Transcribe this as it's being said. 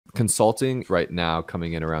Consulting right now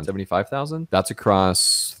coming in around 75,000. That's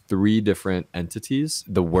across 3 different entities.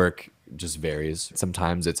 The work just varies.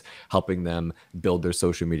 Sometimes it's helping them build their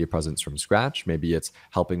social media presence from scratch. Maybe it's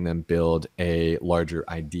helping them build a larger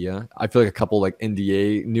idea. I feel like a couple like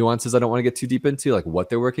NDA nuances I don't want to get too deep into, like what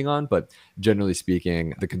they're working on, but generally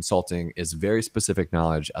speaking, the consulting is very specific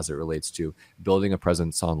knowledge as it relates to building a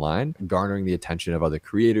presence online, garnering the attention of other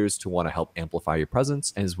creators to want to help amplify your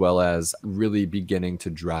presence, as well as really beginning to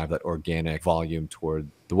drive that organic volume toward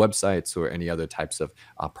the websites or any other types of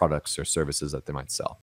products or services that they might sell.